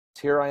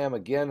Here I am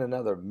again,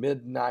 another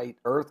midnight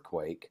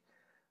earthquake.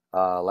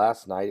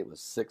 Last night it was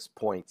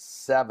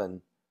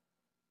 6.7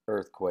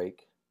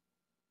 earthquake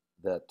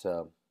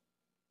that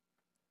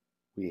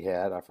we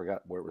had. I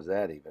forgot where it was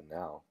at even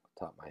now,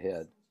 top of my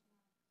head.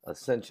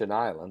 Ascension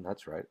Island,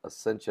 that's right,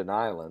 Ascension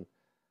Island.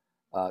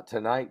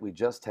 Tonight we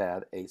just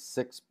had a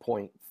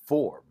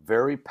 6.4,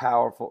 very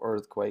powerful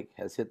earthquake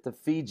has hit the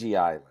Fiji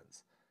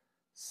Islands.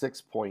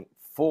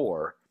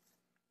 6.4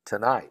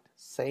 tonight,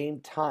 same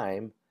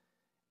time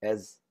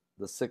as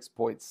the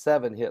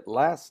 6.7 hit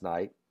last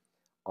night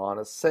on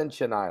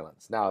Ascension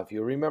Islands. Now, if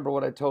you remember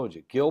what I told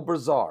you, Gil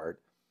Brazard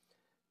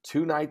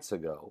 2 nights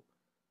ago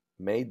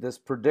made this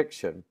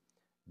prediction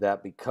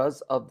that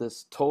because of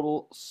this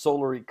total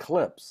solar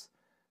eclipse,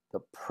 the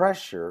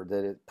pressure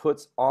that it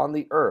puts on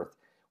the earth,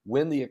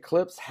 when the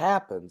eclipse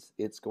happens,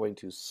 it's going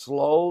to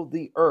slow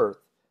the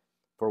earth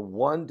for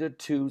 1 to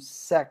 2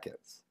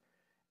 seconds.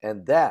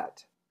 And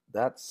that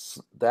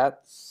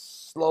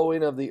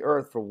slowing of the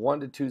earth for 1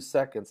 to 2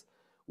 seconds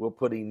will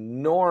put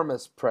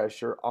enormous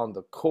pressure on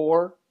the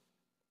core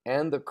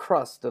and the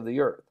crust of the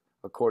earth,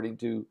 according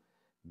to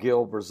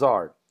Gil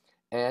Brazard.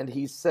 And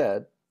he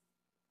said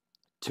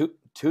two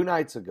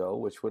nights ago,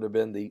 which would have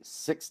been the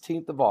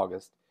 16th of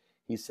August,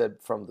 he said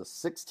from the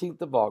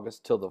 16th of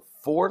August till the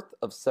 4th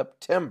of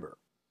September,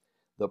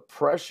 the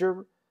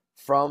pressure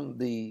from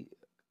the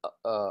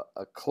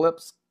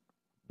eclipse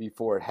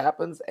before it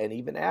happens and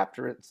even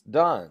after it's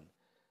done,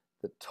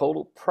 the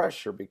total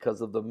pressure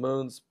because of the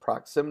moon's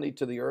proximity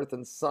to the earth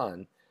and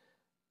sun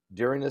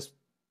during this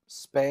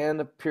span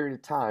of period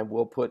of time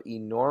will put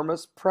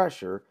enormous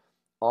pressure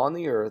on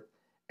the earth,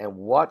 and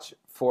watch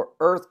for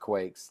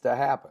earthquakes to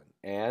happen.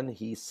 And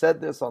he said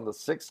this on the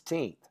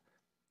 16th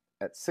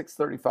at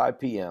 6:35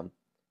 p.m.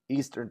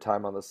 Eastern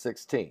time on the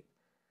 16th.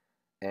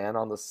 And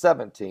on the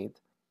 17th,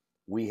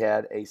 we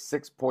had a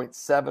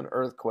 6.7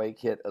 earthquake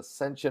hit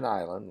Ascension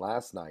Island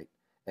last night.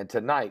 And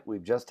tonight,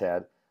 we've just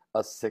had a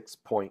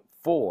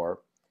 6.4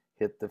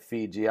 hit the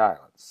Fiji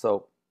Islands.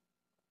 So,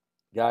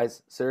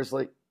 guys,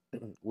 seriously,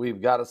 we've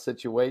got a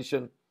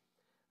situation.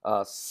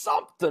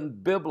 Something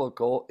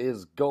biblical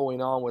is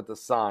going on with the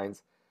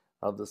signs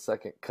of the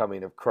second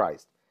coming of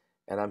Christ.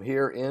 And I'm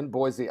here in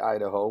Boise,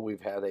 Idaho.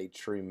 We've had a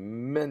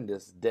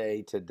tremendous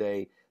day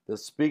today. The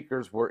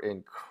speakers were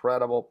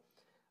incredible.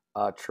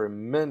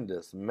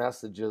 Tremendous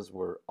messages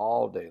were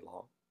all day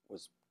long.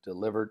 Was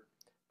delivered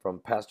from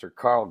Pastor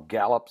Carl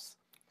Gallups,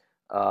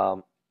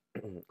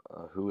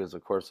 who is,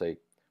 of course, a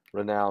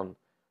renowned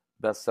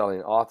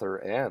best-selling author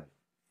and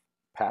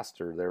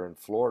pastor there in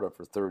Florida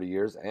for 30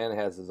 years and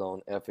has his own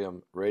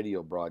FM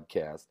radio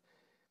broadcast.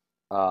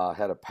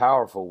 Had a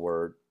powerful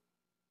word.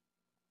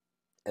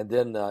 And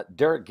then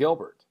Derek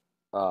Gilbert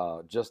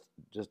just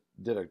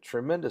did a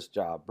tremendous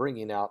job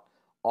bringing out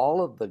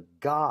all of the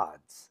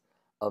gods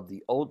of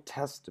the Old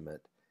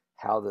Testament,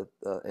 how that,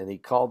 and he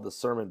called the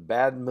sermon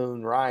Bad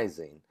Moon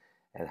Rising,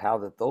 and how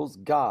that those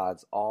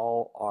gods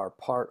all are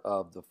part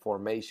of the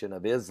formation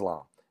of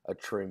Islam. A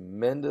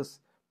tremendous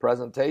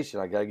presentation.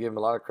 I got to give him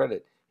a lot of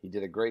credit. He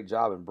did a great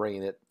job in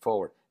bringing it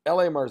forward.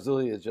 L.A.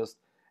 Marzulli is just,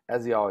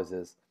 as he always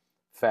is,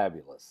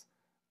 fabulous.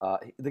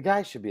 The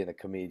guy should be a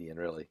comedian,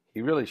 really.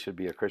 He really should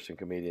be a Christian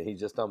comedian. He's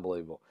just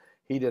unbelievable.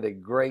 He did a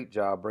great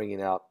job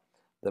bringing out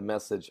the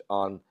message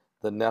on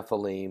the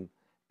Nephilim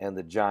and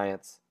the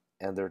giants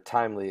and their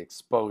timely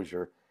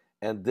exposure.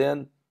 And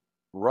then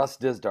Russ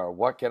Dizdar,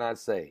 what can I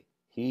say?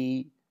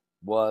 He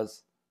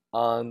was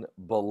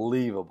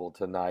unbelievable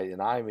tonight.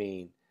 And I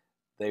mean,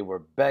 they were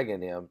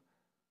begging him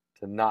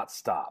to not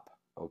stop,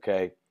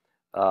 okay?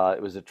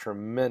 It was a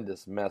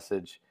tremendous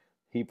message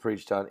he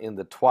preached on in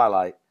the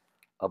twilight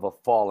of a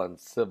fallen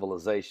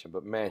civilization.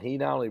 But man, he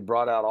not only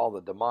brought out all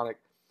the demonic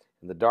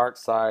and the dark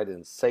side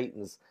and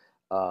Satan's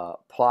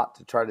plot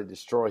to try to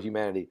destroy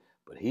humanity,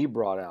 but he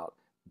brought out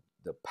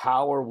the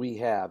power we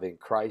have in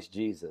Christ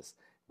Jesus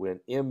when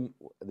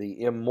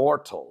the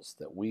immortals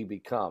that we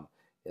become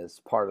as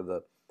part of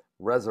the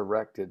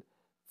resurrected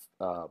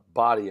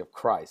body of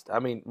Christ. I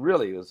mean,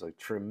 really, it was a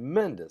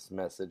tremendous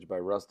message by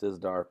Russ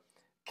Dizdar,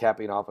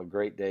 capping off a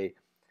great day,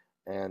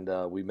 and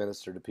we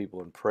ministered to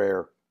people in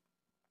prayer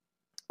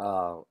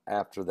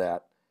after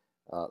that.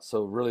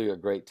 So really a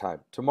great time.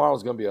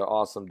 Tomorrow's going to be an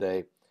awesome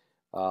day.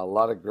 A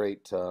lot of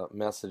great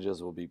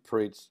messages will be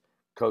preached.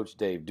 Coach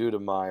Dave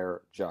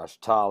Dudemeyer, Josh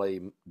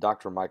Tolley,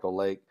 Dr. Michael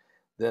Lake,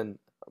 then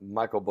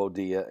Michael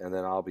Bodia, and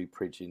then I'll be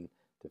preaching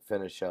to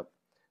finish up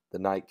the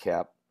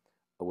nightcap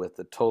with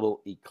the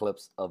total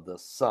eclipse of the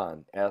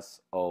sun,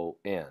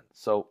 S-O-N.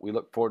 So we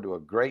look forward to a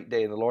great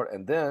day in the Lord.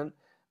 And then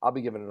I'll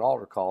be giving an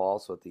altar call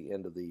also at the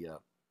end of the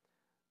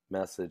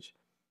message.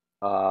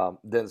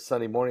 Then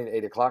Sunday morning at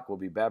 8 o'clock, we'll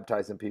be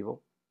baptizing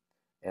people.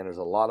 And there's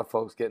a lot of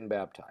folks getting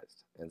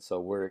baptized. And so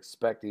we're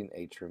expecting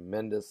a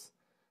tremendous,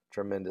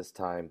 tremendous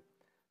time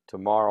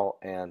tomorrow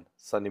and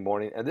Sunday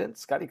morning. And then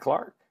Scotty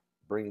Clark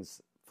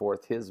brings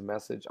forth his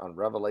message on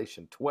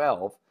Revelation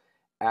 12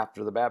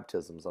 after the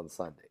baptisms on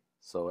Sunday.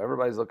 So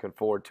everybody's looking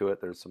forward to it.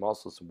 There's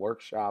also some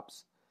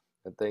workshops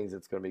and things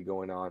that's going to be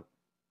going on.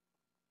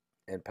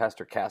 and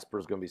Pastor Casper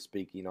is going to be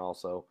speaking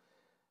also.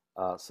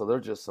 So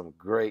there's just some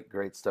great,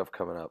 great stuff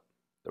coming up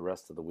the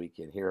rest of the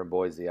weekend here in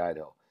Boise,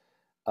 Idaho.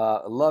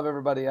 Love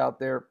everybody out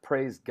there.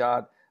 Praise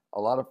God. A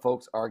lot of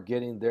folks are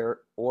getting their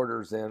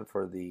orders in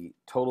for the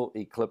Total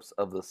Eclipse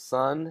of the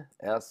Sun,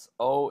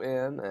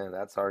 SON, and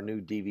that's our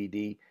new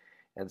DVD.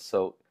 And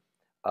so,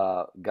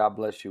 God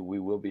bless you. We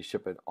will be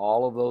shipping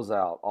all of those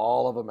out,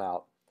 all of them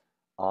out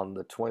on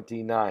the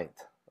 29th,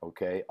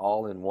 okay?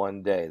 All in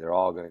one day. They're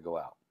all going to go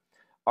out.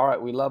 All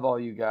right, we love all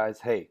you guys.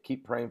 Hey,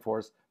 keep praying for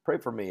us. Pray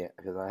for me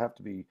because I have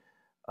to be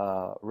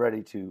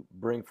ready to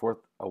bring forth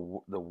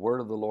the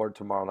word of the Lord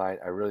tomorrow night.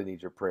 I really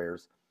need your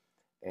prayers,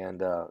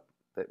 and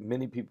that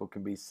many people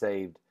can be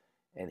saved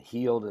and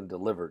healed and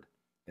delivered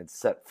and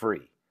set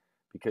free.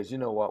 Because you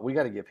know what? We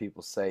got to get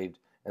people saved,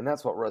 and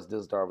that's what Russ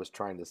Dizdar was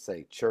trying to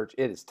say. Church,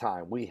 it is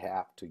time. We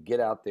have to get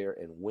out there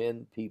and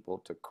win people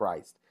to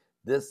Christ.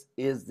 This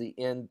is the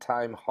end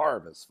time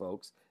harvest,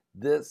 folks.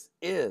 This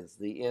is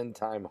the end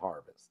time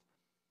harvest.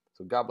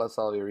 So God bless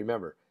all of you.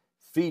 Remember,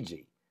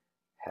 Fiji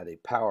had a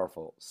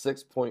powerful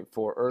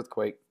 6.4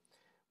 earthquake.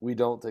 We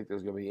don't think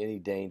there's going to be any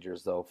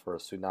dangers, though, for a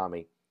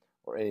tsunami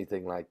or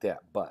anything like that.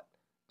 But,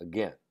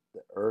 again,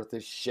 the earth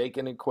is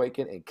shaking and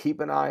quaking, and keep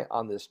an eye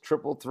on this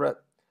triple threat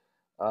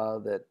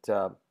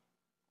that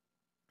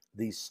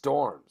these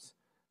storms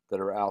that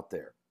are out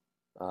there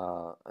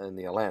in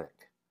the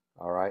Atlantic.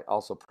 All right.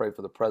 Also pray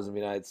for the President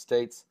of the United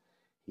States.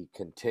 He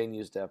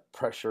continues to have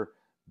pressure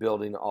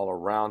building all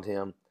around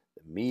him.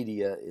 The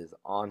media is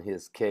on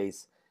his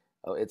case.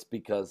 It's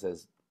because,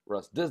 as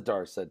Russ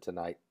Dizdar said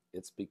tonight,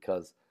 it's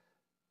because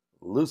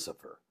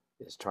Lucifer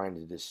is trying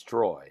to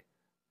destroy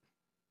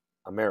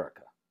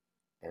America.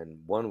 And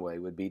one way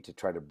would be to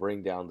try to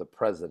bring down the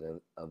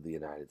President of the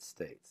United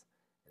States.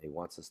 And he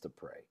wants us to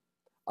pray.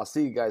 I'll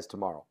see you guys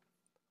tomorrow.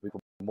 We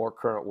will more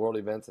current world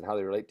events and how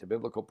they relate to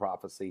biblical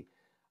prophecy.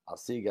 I'll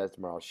see you guys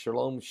tomorrow.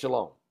 Shalom,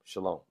 shalom,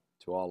 shalom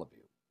to all of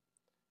you.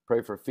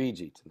 Pray for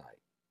Fiji tonight.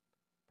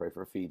 Pray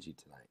for Fiji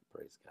tonight.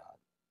 Praise God.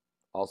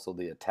 Also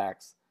the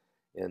attacks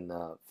in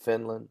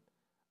Finland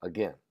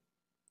again.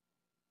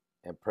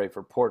 And pray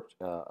for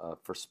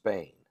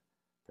Spain.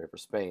 Pray for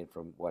Spain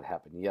from what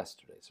happened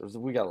yesterday. So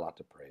we got a lot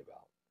to pray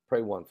about.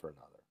 Pray one for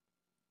another.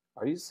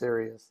 Are you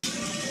serious?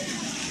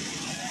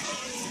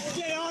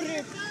 Get on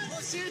here!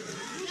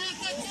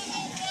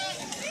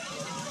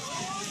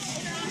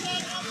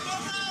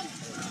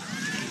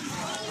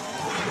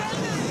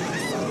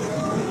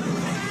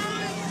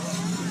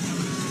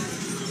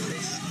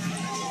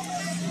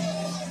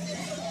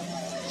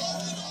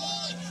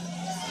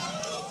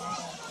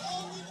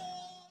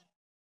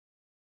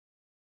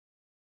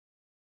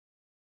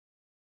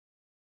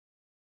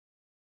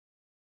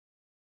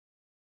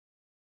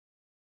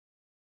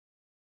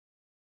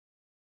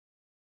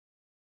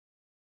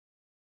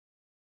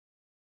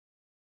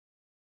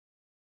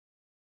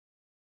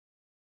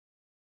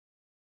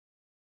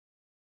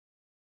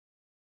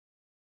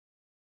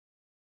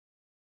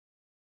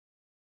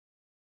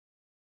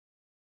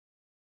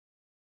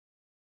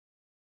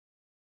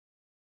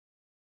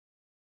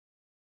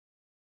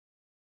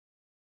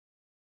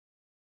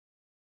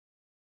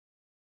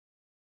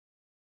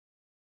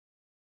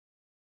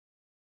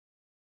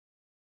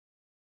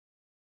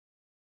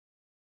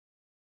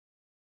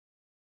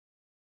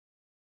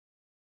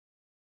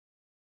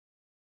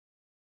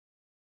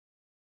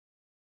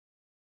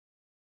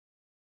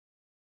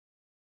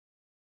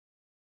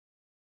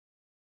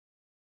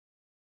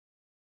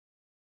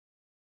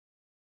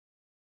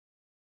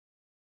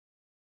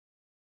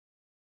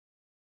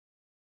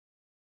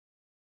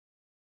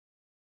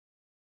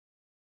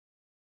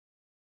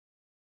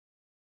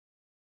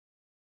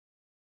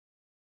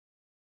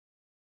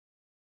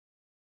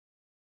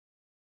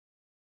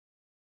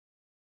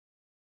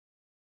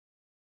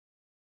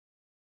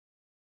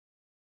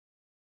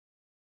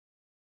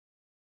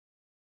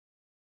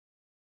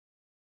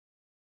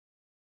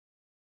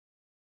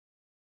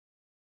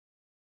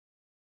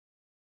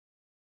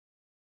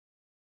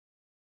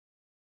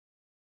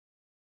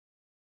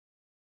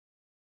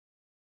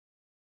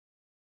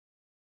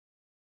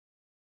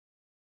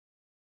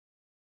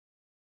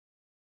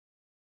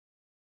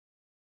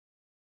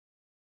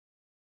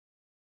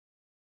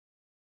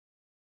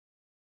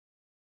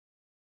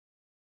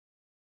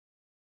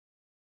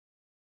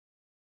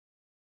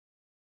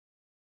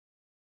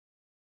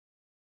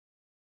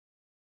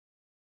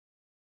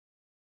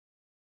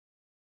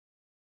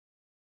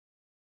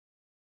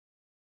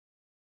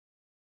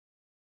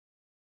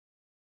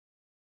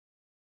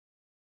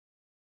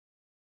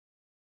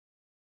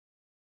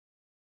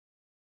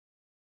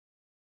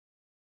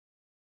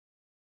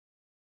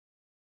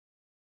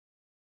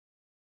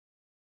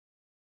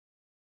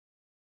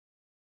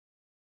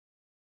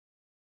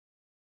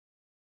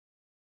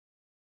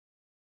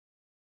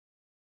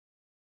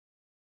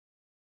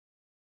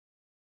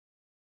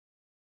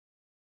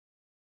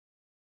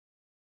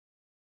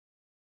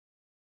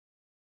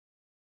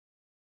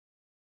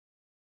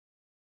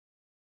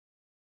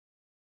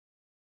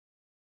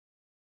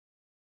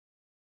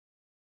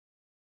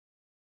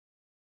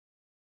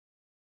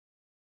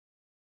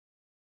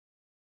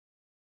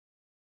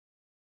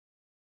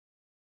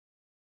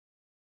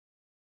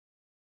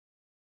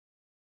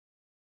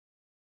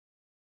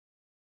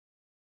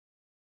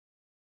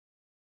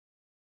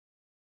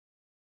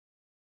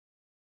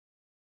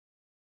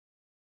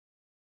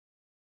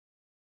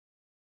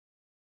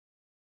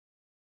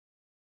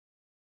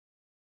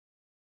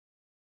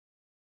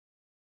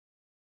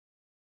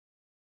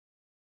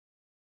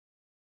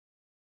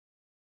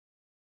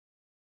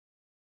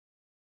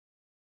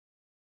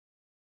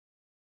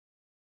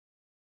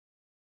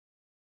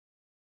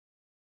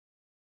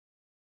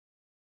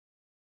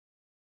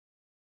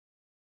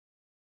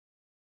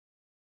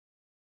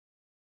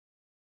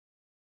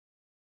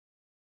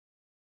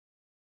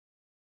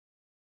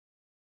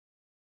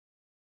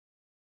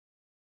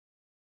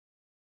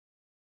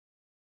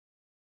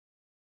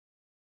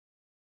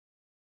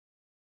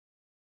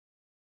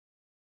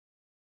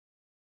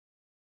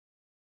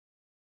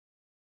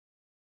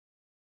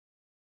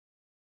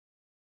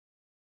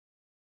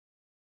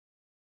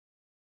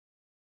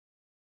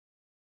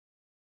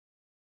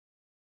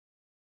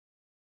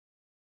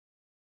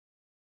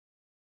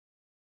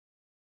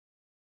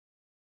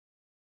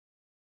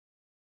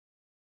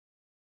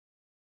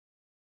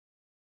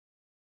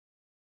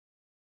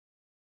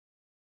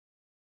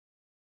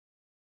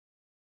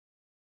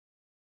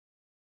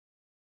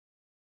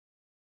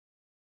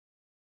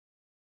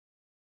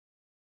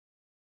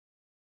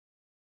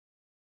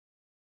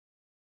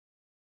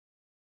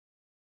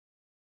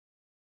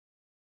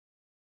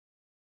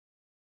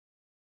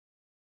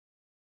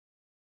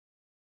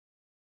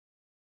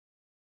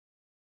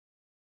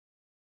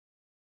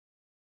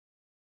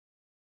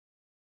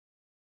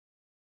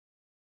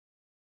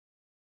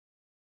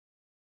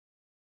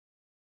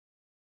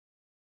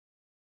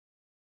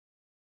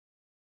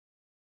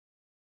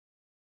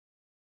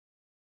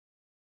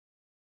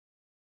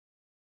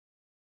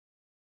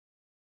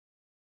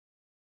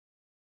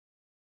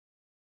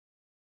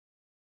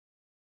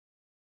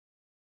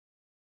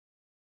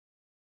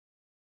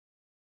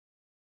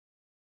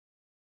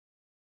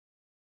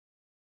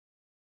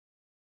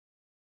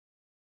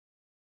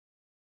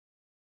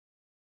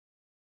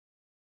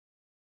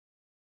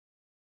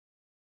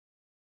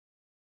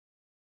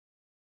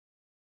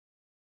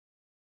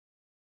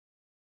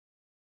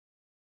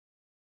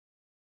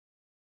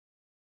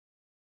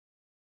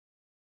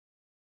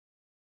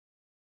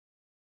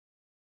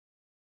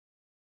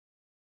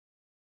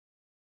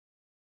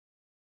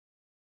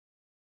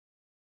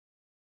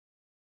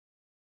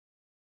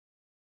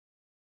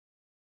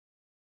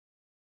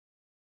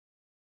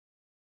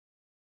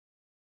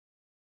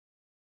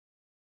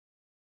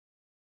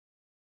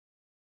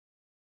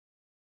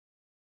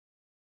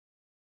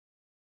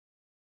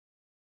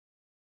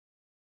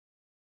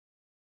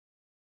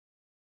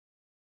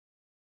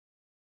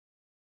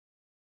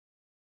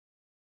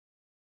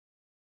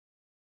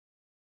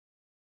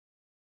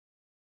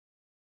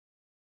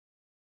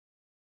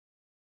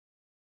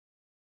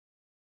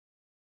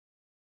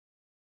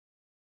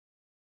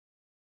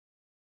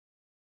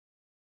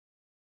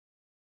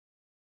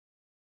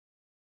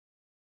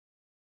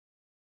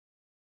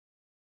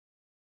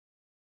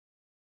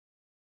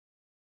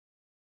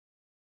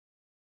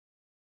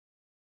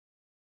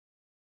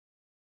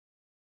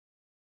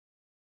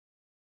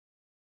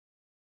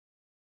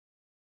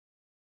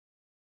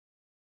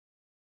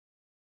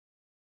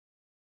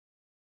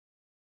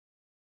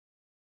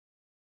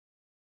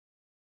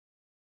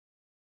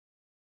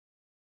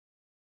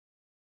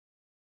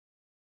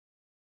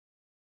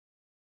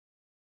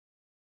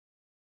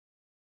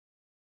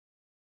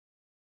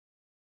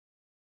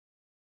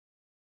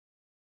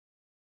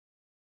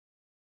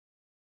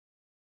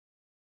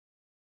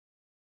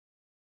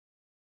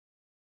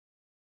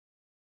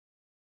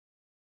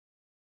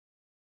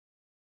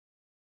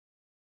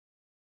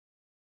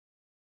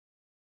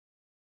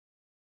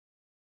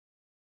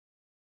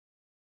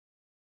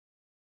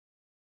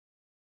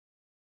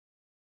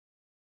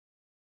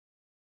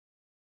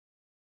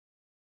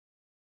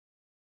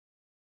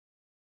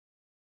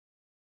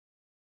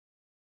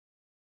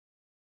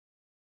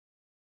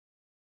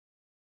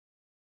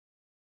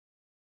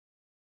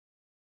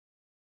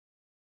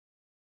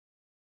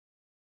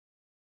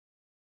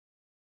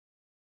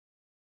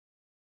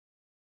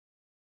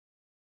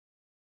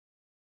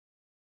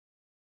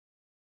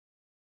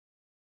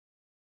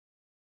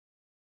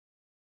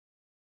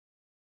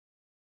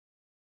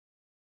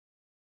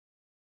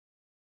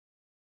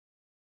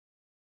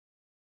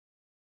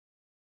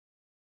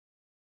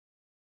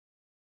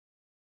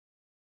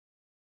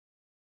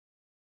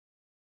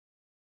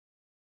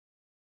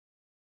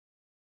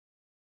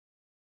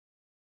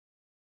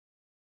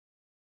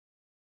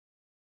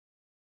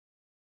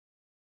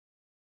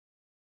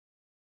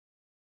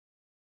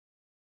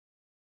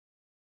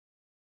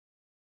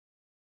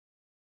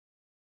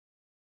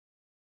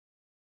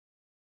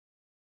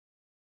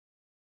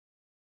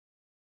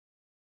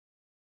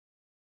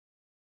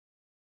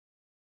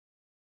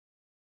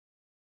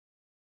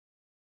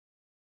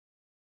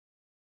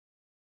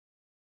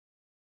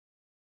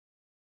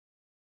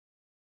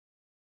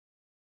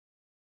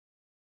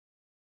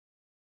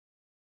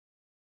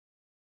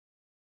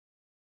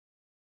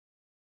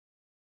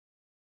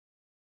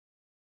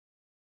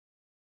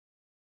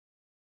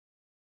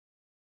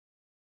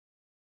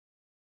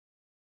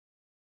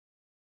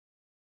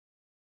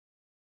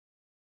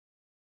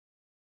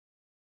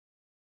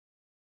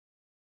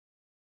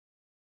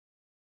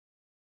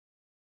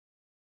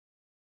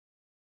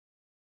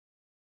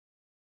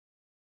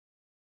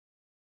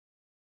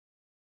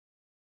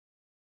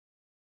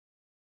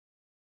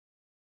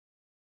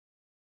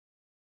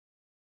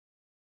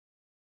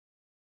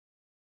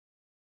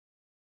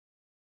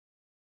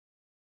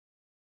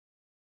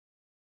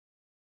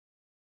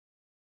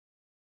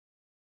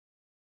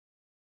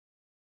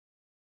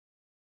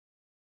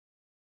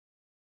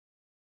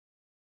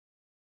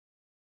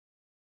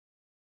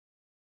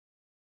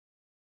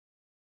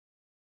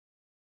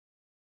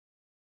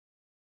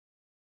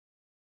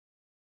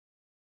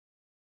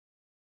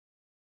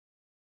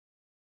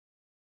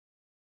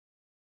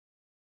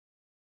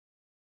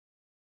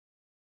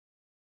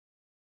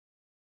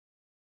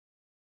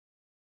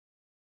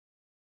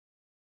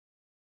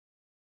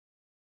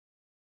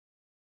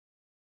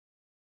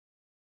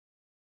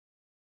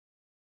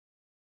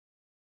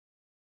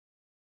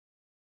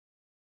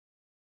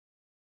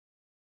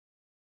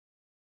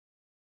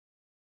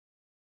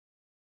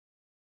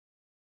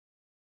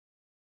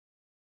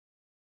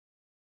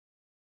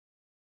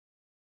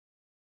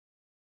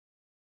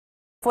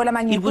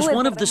 It was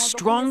one of the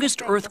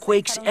strongest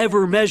earthquakes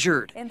ever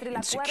measured,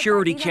 and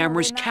security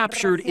cameras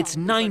captured its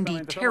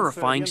 90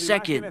 terrifying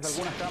seconds.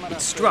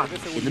 It struck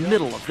in the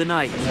middle of the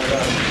night.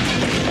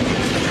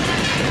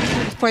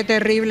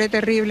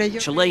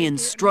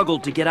 Chileans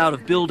struggled to get out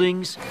of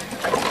buildings,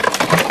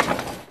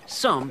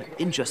 some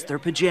in just their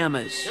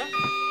pajamas.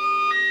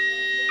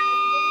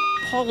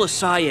 Paula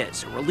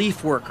Saez, a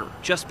relief worker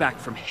just back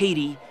from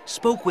Haiti,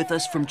 spoke with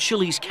us from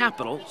Chile's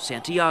capital,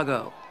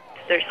 Santiago.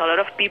 There's a lot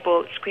of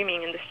people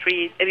screaming in the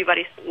streets.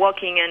 Everybody's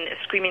walking and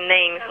screaming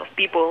names of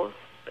people,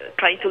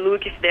 trying to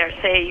look if they're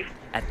safe.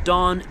 At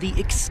dawn, the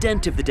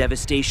extent of the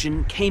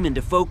devastation came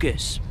into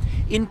focus.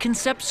 In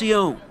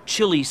Concepcion,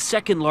 Chile's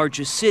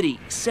second-largest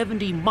city,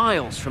 70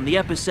 miles from the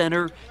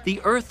epicenter,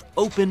 the earth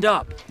opened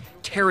up,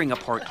 tearing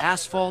apart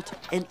asphalt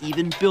and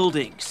even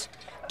buildings,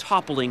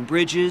 toppling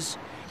bridges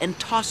and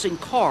tossing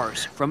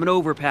cars from an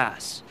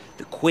overpass.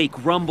 The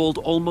quake rumbled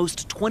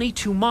almost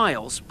 22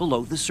 miles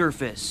below the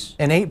surface.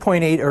 An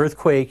 8.8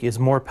 earthquake is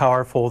more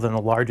powerful than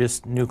the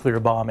largest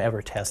nuclear bomb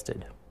ever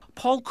tested.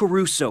 Paul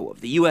Caruso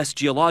of the U.S.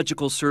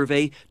 Geological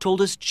Survey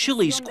told us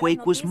Chile's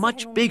quake was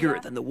much bigger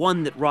than the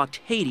one that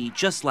rocked Haiti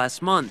just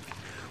last month,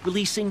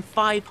 releasing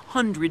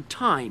 500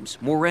 times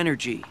more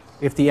energy.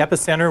 If the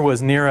epicenter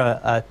was near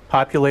a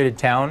populated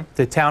town,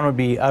 the town would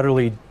be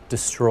utterly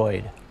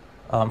destroyed.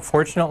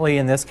 Fortunately,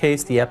 in this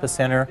case, the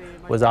epicenter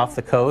was off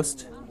the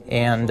coast,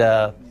 and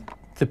the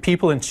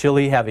people in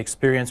Chile have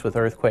experience with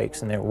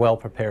earthquakes, and they're well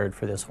prepared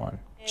for this one.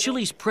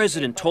 Chile's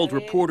president told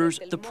reporters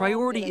the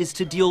priority is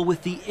to deal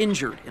with the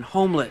injured and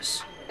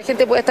homeless.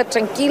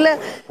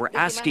 We're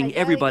asking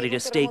everybody to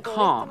stay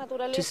calm,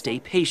 to stay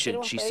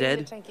patient, she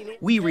said.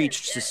 We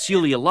reached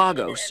Cecilia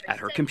Lagos at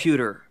her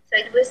computer. So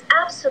it was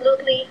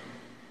absolutely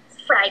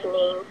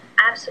frightening,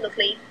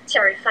 absolutely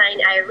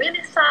terrifying. I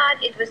really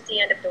thought it was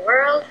the end of the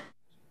world.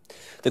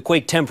 The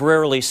quake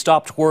temporarily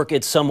stopped work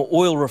at some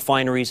oil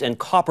refineries and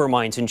copper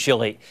mines in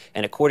Chile,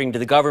 and according to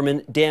the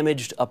government,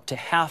 damaged up to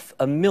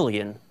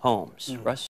 500,000 homes. Russ?